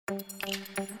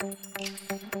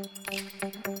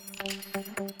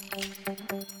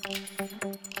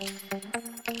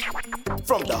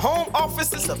From the home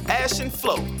offices of Ash and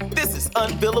Flo, this is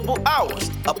Unbillable Hours,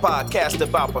 a podcast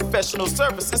about professional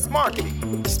services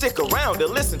marketing. Stick around to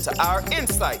listen to our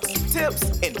insights,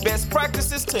 tips, and best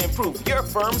practices to improve your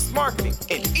firm's marketing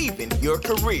and even your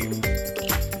career.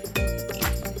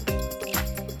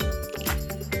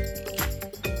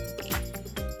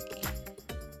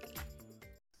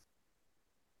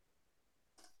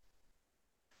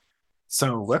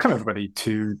 So welcome everybody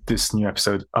to this new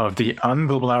episode of the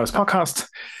Unbillable Hours podcast,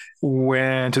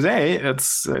 where today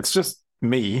it's just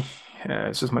me,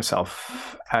 it's just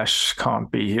myself. Ash can't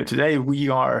be here today. We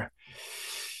are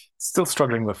still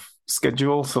struggling with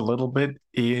schedules a little bit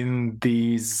in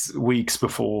these weeks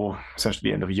before essentially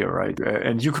the end of the year, right?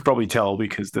 And you could probably tell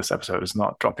because this episode is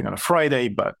not dropping on a Friday,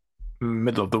 but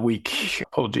middle of the week.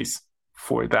 Apologies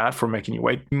for that, for making you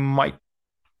wait. Might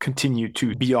continue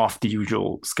to be off the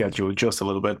usual schedule just a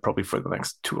little bit, probably for the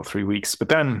next 2 or 3 weeks, but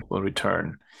then we'll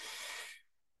return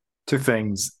to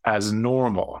things as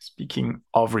normal. Speaking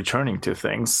of returning to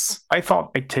things, I thought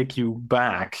I'd take you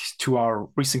back to our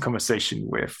recent conversation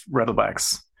with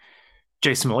Rattleback's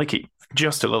Jason Malicki,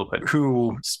 just a little bit,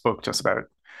 who spoke to us about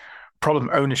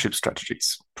problem ownership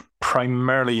strategies,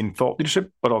 primarily in thought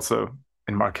leadership, but also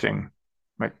in marketing,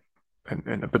 right,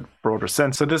 in a bit broader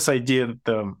sense. So this idea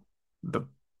that the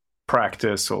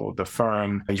practice or the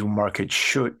firm your market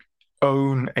should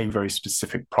own a very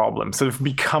specific problem, so it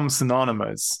becomes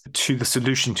synonymous to the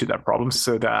solution to that problem,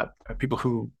 so that people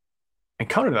who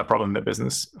encounter that problem in their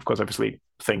business, of course, obviously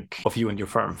think of you and your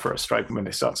firm first, right, when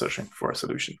they start searching for a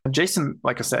solution. And Jason,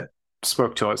 like I said,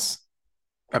 spoke to us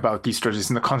about these strategies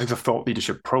in the context of thought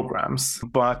leadership programs,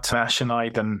 but Ash and I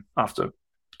then, after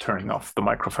turning off the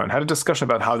microphone, had a discussion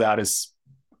about how that is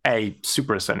A,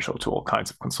 super essential to all kinds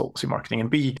of consultancy marketing,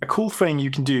 and B, a cool thing you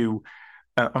can do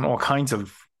on all kinds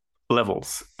of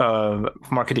levels of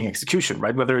marketing execution,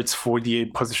 right? Whether it's for the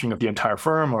positioning of the entire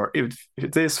firm, or if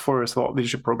it is for a thought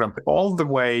leadership program, all the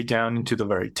way down into the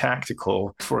very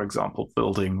tactical, for example,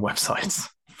 building websites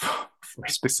for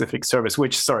a specific service,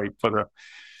 which, sorry for the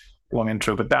long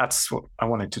intro, but that's what I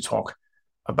wanted to talk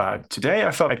about today.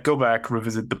 I thought I'd go back,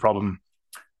 revisit the problem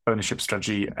ownership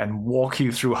strategy, and walk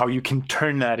you through how you can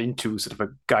turn that into sort of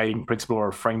a guiding principle or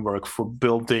a framework for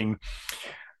building,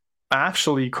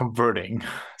 actually converting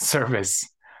service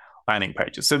landing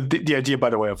pages. So the idea, by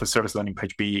the way, of a service landing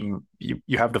page being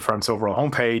you have the firm's overall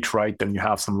homepage, right? Then you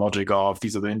have some logic of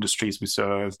these are the industries we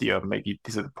serve, maybe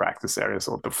these are the practice areas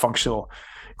or the functional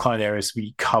client areas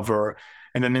we cover.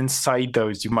 And then inside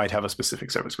those, you might have a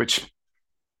specific service, which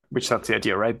that's the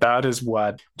idea, right? That is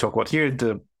what we talk about here.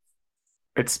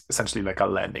 It's essentially like a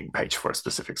landing page for a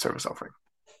specific service offering.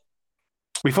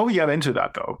 Before we get into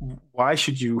that, though, why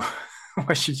should you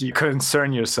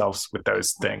concern yourselves with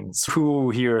those things? Who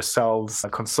here sells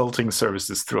consulting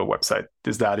services through a website?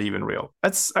 Is that even real?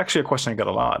 That's actually a question I get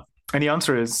a lot. And the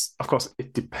answer is, of course,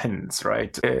 it depends,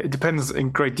 right? It depends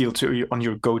in great deal on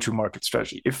your go-to-market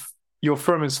strategy. If your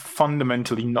firm is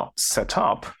fundamentally not set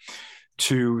up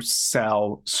to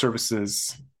sell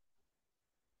services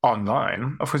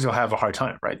online, of course, you'll have a hard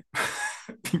time, right?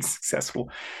 Being successful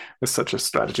with such a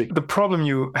strategy. The problem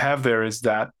you have there is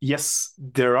that, yes,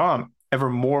 there are ever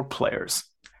more players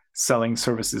selling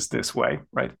services this way,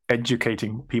 right?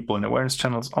 Educating people in awareness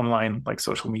channels online, like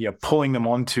social media, pulling them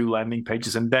onto landing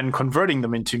pages and then converting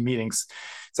them into meetings.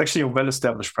 It's actually a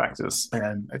well-established practice.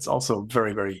 And it's also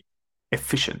very, very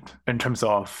efficient in terms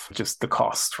of just the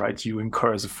cost, right? You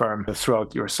incur as a firm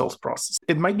throughout your sales process.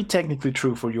 It might be technically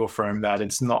true for your firm that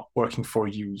it's not working for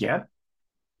you yet.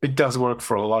 It does work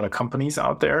for a lot of companies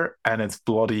out there, and it's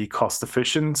bloody cost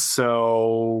efficient.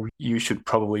 So you should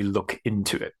probably look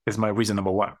into it, is my reason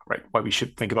number one, right? Why we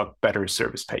should think about better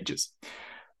service pages.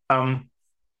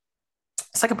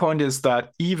 Second point is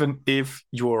that even if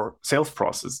your sales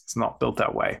process is not built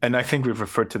that way, and I think we've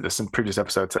referred to this in previous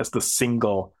episodes as the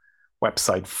single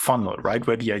website funnel, right?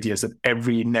 Where the idea is that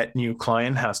every net new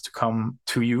client has to come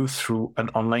to you through an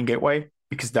online gateway,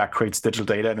 because that creates digital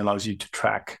data and allows you to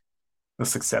track the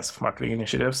success of marketing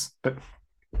initiatives. But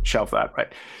shelve that,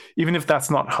 right? Even if that's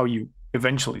not how you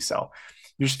eventually sell,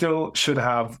 you still should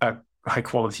have a high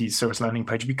quality service landing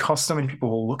page, because so many people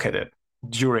will look at it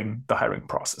during the hiring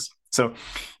process. So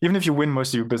even if you win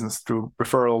most of your business through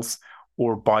referrals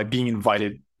or by being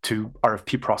invited to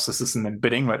RFP processes and then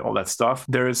bidding, right, all that stuff,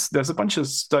 there's a bunch of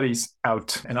studies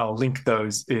out, and I'll link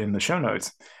those in the show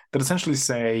notes, that essentially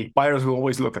say buyers will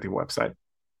always look at your website,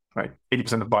 right?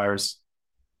 80% of buyers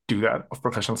do that, of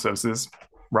professional services,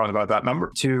 round about that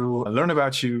number, to learn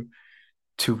about you,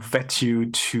 to vet you,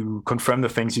 to confirm the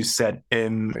things you said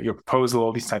in your proposal,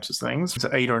 all these types of things. So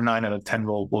 8 or 9 out of 10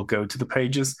 will go to the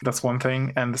pages. That's one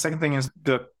thing. And the second thing is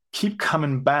the keep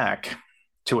coming back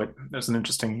to it. There's an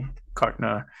interesting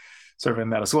Gartner survey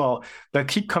in that as well. They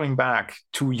keep coming back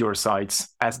to your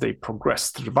sites as they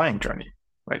progress through the buying journey,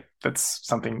 right? That's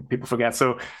something people forget.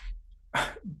 So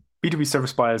B2B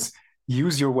service buyers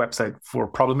use your website for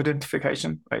problem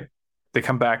identification, right? They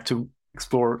come back to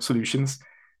explore solutions.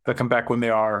 They'll come back when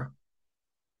they are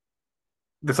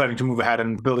deciding to move ahead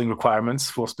and building requirements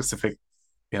for specific,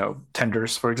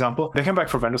 tenders, for example. They come back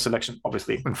for vendor selection,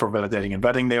 obviously, and for validating and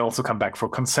vetting. They also come back for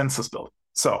consensus building.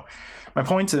 So my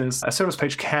point is a service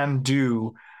page can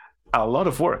do a lot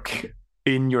of work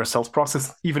in your sales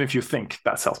process, even if you think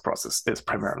that sales process is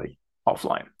primarily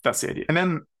offline. That's the idea. And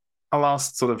then a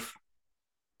last sort of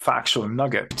factual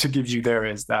nugget to give you there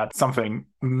is that something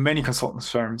many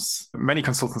consultancies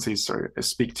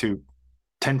speak to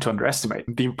tend to underestimate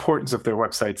the importance of their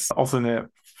websites, also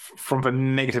from a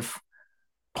negative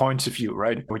point of view,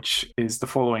 right? Which is the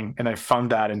following. And I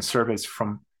found that in surveys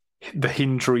from the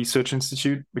Hinge Research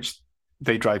Institute, which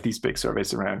they drive these big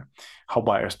surveys around how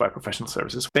buyers buy professional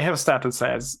services. They have a stat that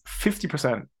says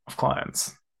 50% of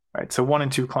clients, right? So 1 in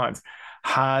 2 clients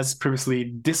has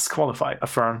previously disqualified a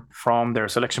firm from their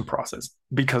selection process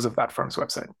because of that firm's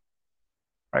website,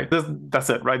 right?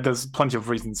 That's it, right? There's plenty of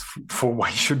reasons for why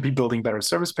you should be building better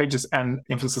service pages, and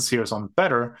emphasis here is on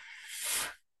better,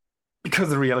 because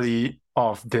the reality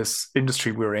of this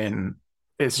industry we're in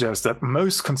is just that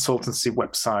most consultancy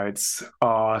websites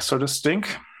sort of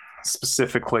stink,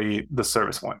 specifically the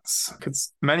service ones.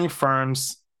 Because many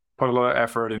firms put a lot of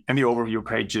effort in the overview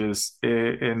pages,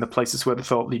 in the places where the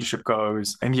thought leadership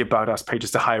goes, in the About Us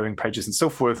pages, the hiring pages, and so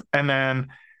forth. And then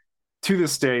to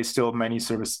this day, still many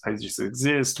service pages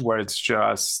exist where it's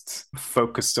just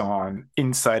focused on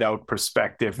inside-out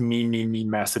perspective, me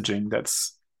messaging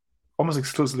that's almost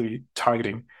exclusively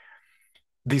targeting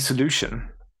the solution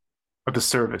of the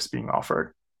service being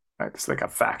offered. Right? It's like a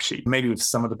fact sheet, maybe with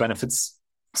some of the benefits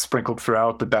sprinkled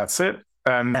throughout, but that's it.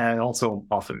 And also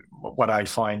often what I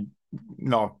find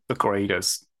not the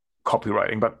greatest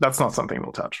copywriting, but that's not something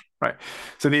we'll touch, right?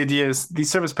 So the idea is these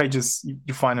service pages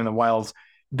you find in the wild,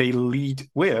 they lead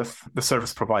with the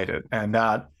service provided. And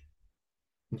that,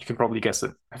 you can probably guess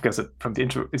it from the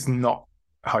intro, is not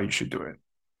how you should do it,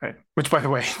 right? Which, by the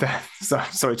way,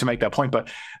 sorry to make that point,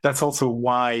 but that's also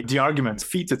why the argument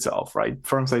feeds itself, right?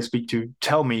 Firms I speak to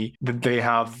tell me that they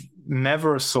have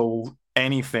never sold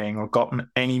anything or gotten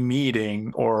any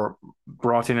meeting or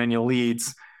brought in any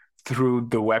leads through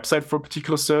the website for a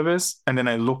particular service. And then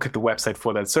I look at the website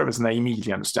for that service and I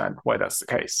immediately understand why that's the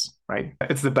case, right?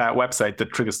 It's the bad website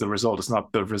that triggers the result. It's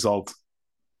not the result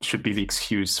should be the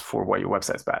excuse for why your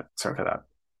website's bad. Sorry for that.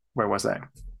 Where was I?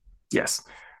 Yes.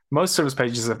 Most service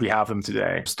pages that we have them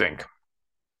today stink.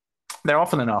 They're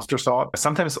often an afterthought.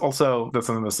 Sometimes also, that's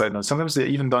on the side note, sometimes they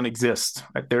even don't exist.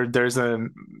 Like there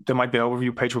might be an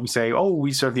overview page where we say, oh,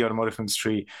 we serve the automotive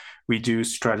industry. We do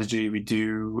strategy, we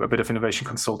do a bit of innovation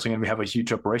consulting, and we have a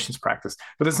huge operations practice.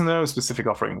 But there's no specific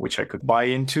offering which I could buy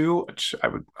into, which I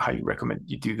would highly recommend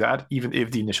you do that, even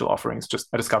if the initial offering is just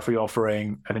a discovery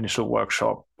offering, an initial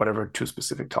workshop, whatever, to a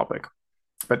specific topic.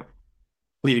 But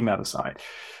leaving that aside,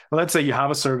 let's say you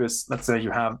have a service, let's say you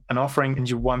have an offering and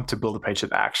you want to build a page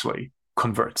that actually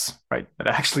converts, right? That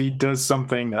actually does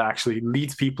something, that actually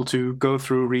leads people to go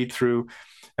through, read through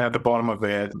at the bottom of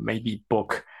it, maybe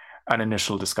book an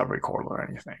initial discovery call or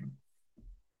anything.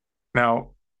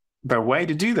 Now, the way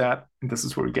to do that, and this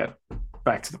is where we get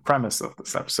back to the premise of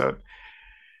this episode,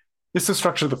 is to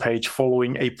structure the page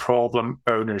following a problem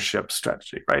ownership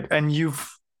strategy, right? And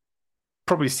you've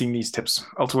probably seen these tips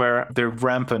elsewhere. They're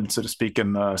rampant, so to speak,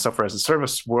 in the software as a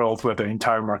service world, where the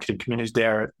entire marketing community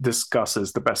there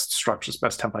discusses the best structures,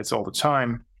 best templates all the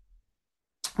time.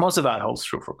 Most of that holds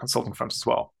true for consulting firms as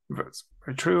well. It's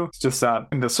very true. It's just that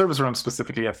in the service realm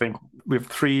specifically, I think we have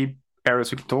 3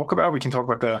 areas we can talk about. We can talk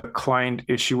about the client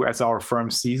issue as our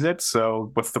firm sees it.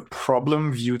 So what's the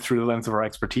problem viewed through the lens of our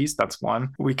expertise? That's one.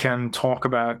 We can talk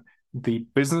about the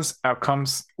business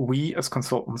outcomes we as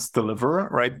consultants deliver,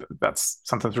 right? That's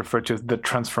sometimes referred to as the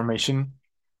transformation.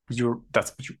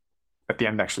 That's what you're at the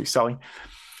end actually selling.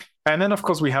 And then, of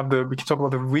course, we can talk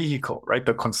about the vehicle, right?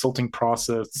 The consulting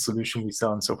process, the solution we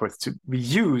sell, and so forth, we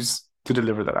use to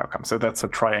deliver that outcome. So that's a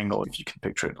triangle, if you can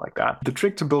picture it like that. The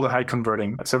trick to build a high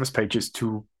converting service page is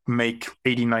to make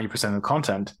 80-90% of the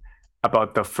content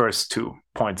about the first 2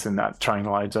 points in that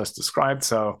triangle I just described.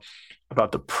 So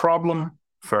about the problem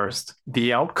first,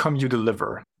 the outcome you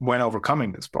deliver when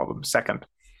overcoming this problem second,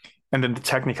 and then the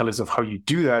technicalities of how you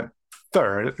do that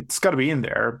third. It's got to be in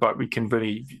there, but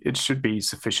it should be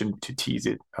sufficient to tease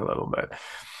it a little bit.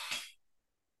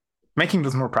 Making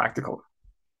this more practical.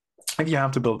 If you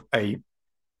have to build a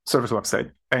service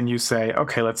website and you say,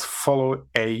 okay, let's follow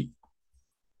a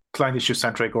client issue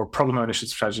centric or problem ownership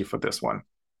strategy for this one,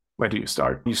 where do you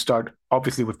start? You start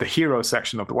obviously with the hero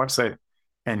section of the website.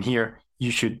 And here you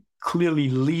should clearly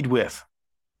lead with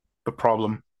the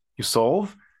problem you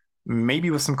solve,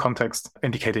 maybe with some context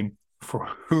indicating for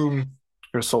whom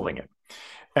you're solving it.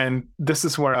 And this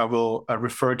is where I will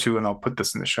refer to, and I'll put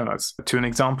this in the show notes, to an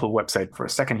example website for a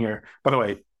second here. By the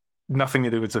way, nothing to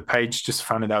do with the page, just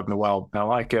found it out in the wild. I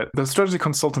like it. The strategy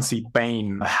consultancy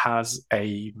Bain has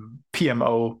a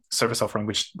PMO service offering,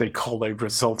 which they call a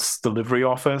results delivery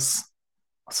office.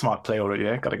 Smart play already,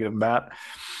 got to give them that.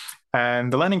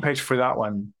 And the landing page for that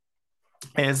one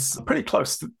is pretty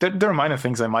close. There are minor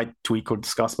things I might tweak or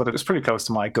discuss, but it's pretty close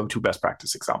to my go-to best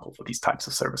practice example for these types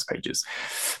of service pages.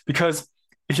 Because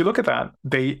if you look at that,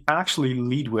 they actually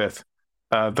lead with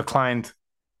the client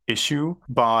issue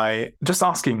by just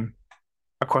asking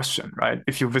a question, right?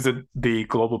 If you visit the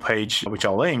global page, which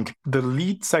I'll link, the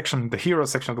lead section, the hero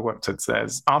section of the website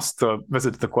says,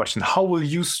 visit the question, how will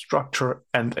you structure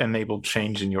and enable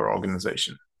change in your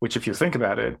organization? Which, if you think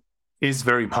about it, is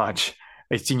very much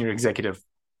a senior executive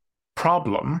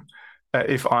problem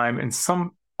if I'm in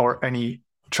some or any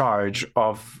charge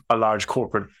of a large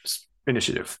corporate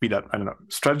initiative, be that, I don't know,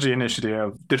 strategy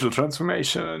initiative, digital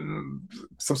transformation,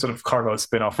 some sort of carve-out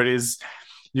spin-off. It is,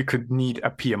 you could need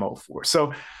a PMO for.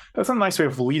 So that's a nice way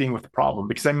of leading with the problem,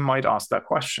 because I might ask that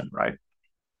question, right?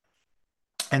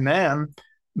 And then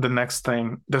the next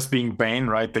thing, this being Bain,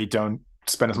 right? They don't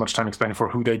spend as much time explaining for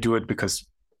who they do it, because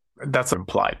that's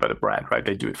implied by the brand, right?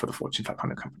 They do it for the Fortune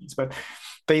 500 companies. But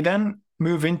they then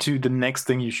move into the next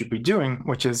thing you should be doing,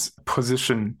 which is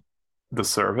position the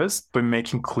service by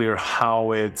making clear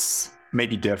how it's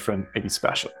maybe different, maybe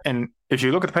special. And if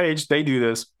you look at the page, they do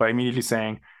this by immediately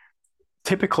saying,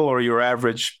 typical or your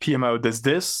average PMO does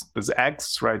this, does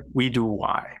X, right? We do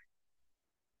Y.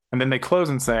 And then they close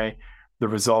and say, the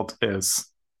result is,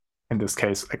 in this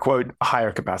case, I quote, a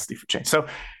higher capacity for change. So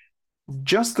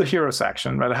just the hero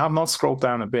section, right? I have not scrolled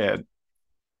down a bit,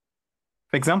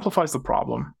 exemplifies the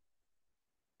problem,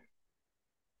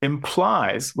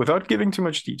 implies, without giving too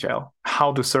much detail,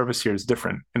 how the service here is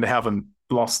different. And they haven't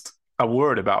lost a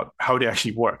word about how it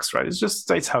actually works, right? It just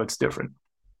states how it's different.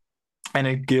 And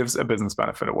it gives a business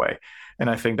benefit away. And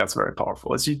I think that's very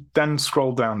powerful. As you then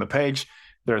scroll down the page,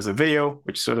 there's a video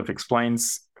which sort of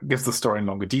explains, gives the story in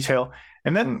longer detail.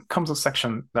 And then comes a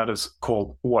section that is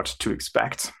called What to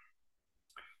Expect.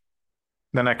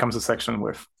 Then there comes a section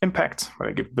with impact, where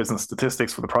they give business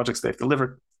statistics for the projects they've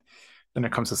delivered. Then there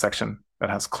comes a section that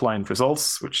has client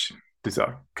results, which these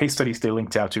are case studies they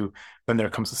linked out to. Then there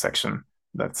comes a section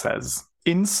that says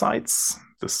insights.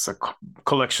 This is a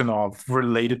collection of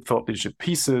related thought leadership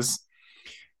pieces.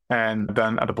 And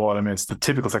then at the bottom is the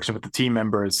typical section with the team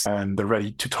members and the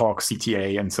ready to talk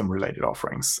CTA and some related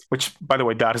offerings, which, by the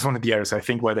way, that is one of the areas I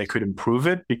think where they could improve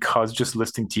it, because just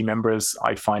listing team members,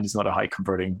 I find, is not a high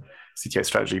converting CTA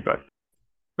strategy, but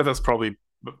that's probably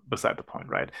beside the point,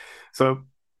 right? So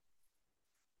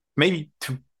maybe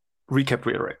to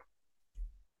reiterate,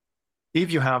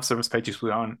 if you have service pages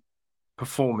that aren't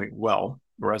performing well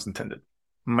or as intended,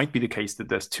 might be the case that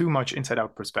there's too much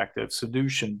inside-out perspective,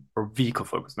 solution, or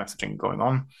vehicle-focused messaging going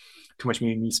on, too much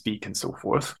me speak, and so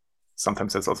forth.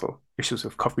 Sometimes there's also issues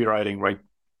with copywriting, right?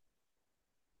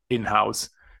 In-house,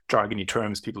 jargony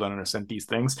terms, people don't understand these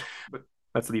things, but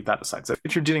let's leave that aside. So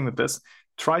if you're dealing with this,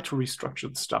 try to restructure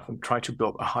the stuff and try to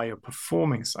build a higher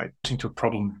performing site into a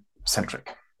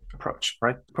problem-centric approach,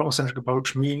 right? Problem-centric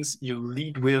approach means you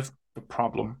lead with the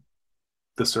problem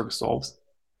the service solves,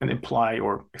 and imply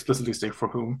or explicitly state for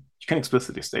whom. You can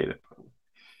explicitly state it.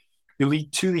 You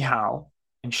lead to the how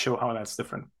and show how that's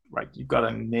different, right? You've got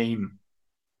to name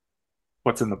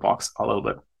what's in the box a little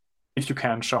bit. If you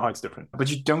can, show how it's different.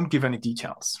 But you don't give any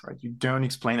details, right? You don't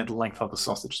explain at length how the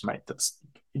sausage is made.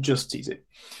 You just tease it.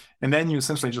 And then you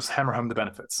essentially just hammer home the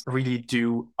benefits. Really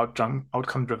do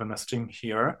outcome-driven messaging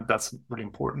here. That's really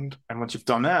important. And once you've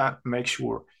done that, make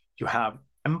sure you have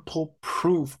ample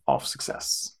proof of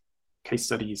success. Case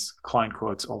studies, client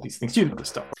quotes, all these things. You know this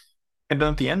stuff. And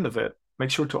then at the end of it,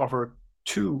 make sure to offer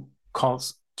 2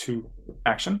 calls to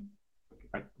action,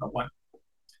 right? Not one.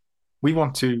 We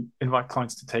want to invite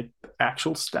clients to take the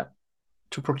actual step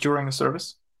to procuring a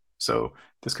service. So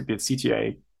this could be a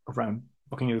CTA around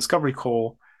booking a discovery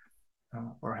call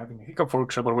or having a hiccup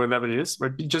workshop or whatever it is,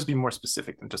 but just be more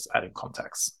specific than just adding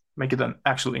context. Make it an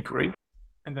actual inquiry.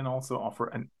 And then also offer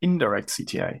an indirect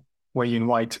CTA where you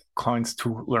invite clients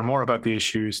to learn more about the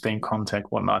issue, stay in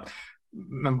contact, whatnot.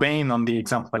 Bain, on the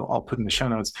example I'll put in the show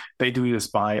notes, they do this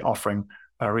by offering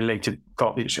a related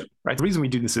thought leadership, right? The reason we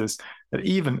do this is that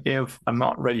even if I'm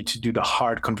not ready to do the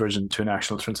hard conversion to an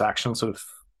actual transactional sort of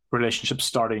relationship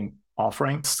starting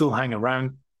offering, still hang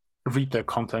around, read their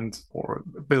content, or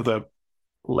build a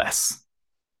less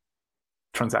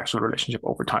transactional relationship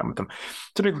over time with them.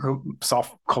 Typical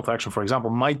soft call to action, for example,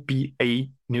 might be a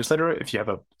newsletter if you have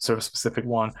a service specific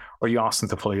one, or you ask them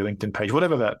to follow your LinkedIn page,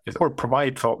 whatever that is, or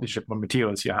provide thought leadership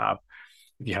materials you have.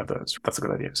 If you have those, that's a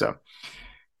good idea. So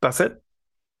that's it.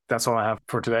 That's all I have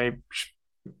for today.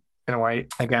 In a way,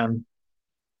 again,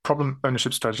 problem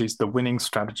ownership strategy is the winning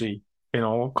strategy in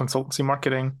all consultancy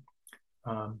marketing.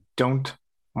 Don't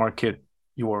market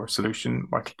your solution,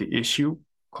 market the issue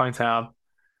clients have,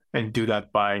 and do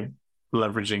that by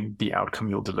leveraging the outcome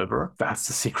you'll deliver. That's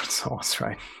the secret sauce,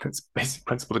 right? That's the basic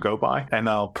principle to go by. And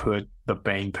I'll put the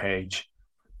Bain page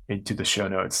into the show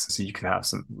notes so you can have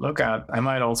some look at. I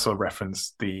might also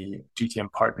reference the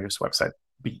GTM Partners website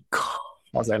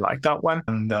because I like that one.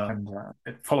 And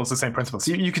it follows the same principles.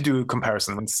 So you could do a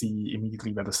comparison and see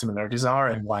immediately where the similarities are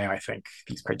and why I think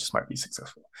these pages might be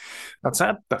successful. That's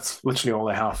it. That's literally all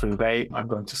I have for today. I'm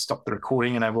going to stop the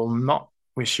recording, and I will not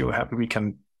wish you a happy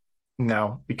weekend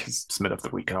now because it's mid of the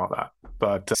week and all that.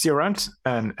 But see you around,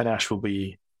 and Ash will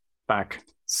be back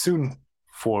soon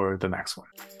for the next one.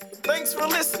 Thanks for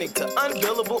listening to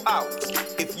Unbillable Hours.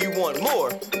 If you want more,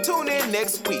 tune in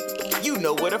next week. You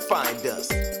know where to find us.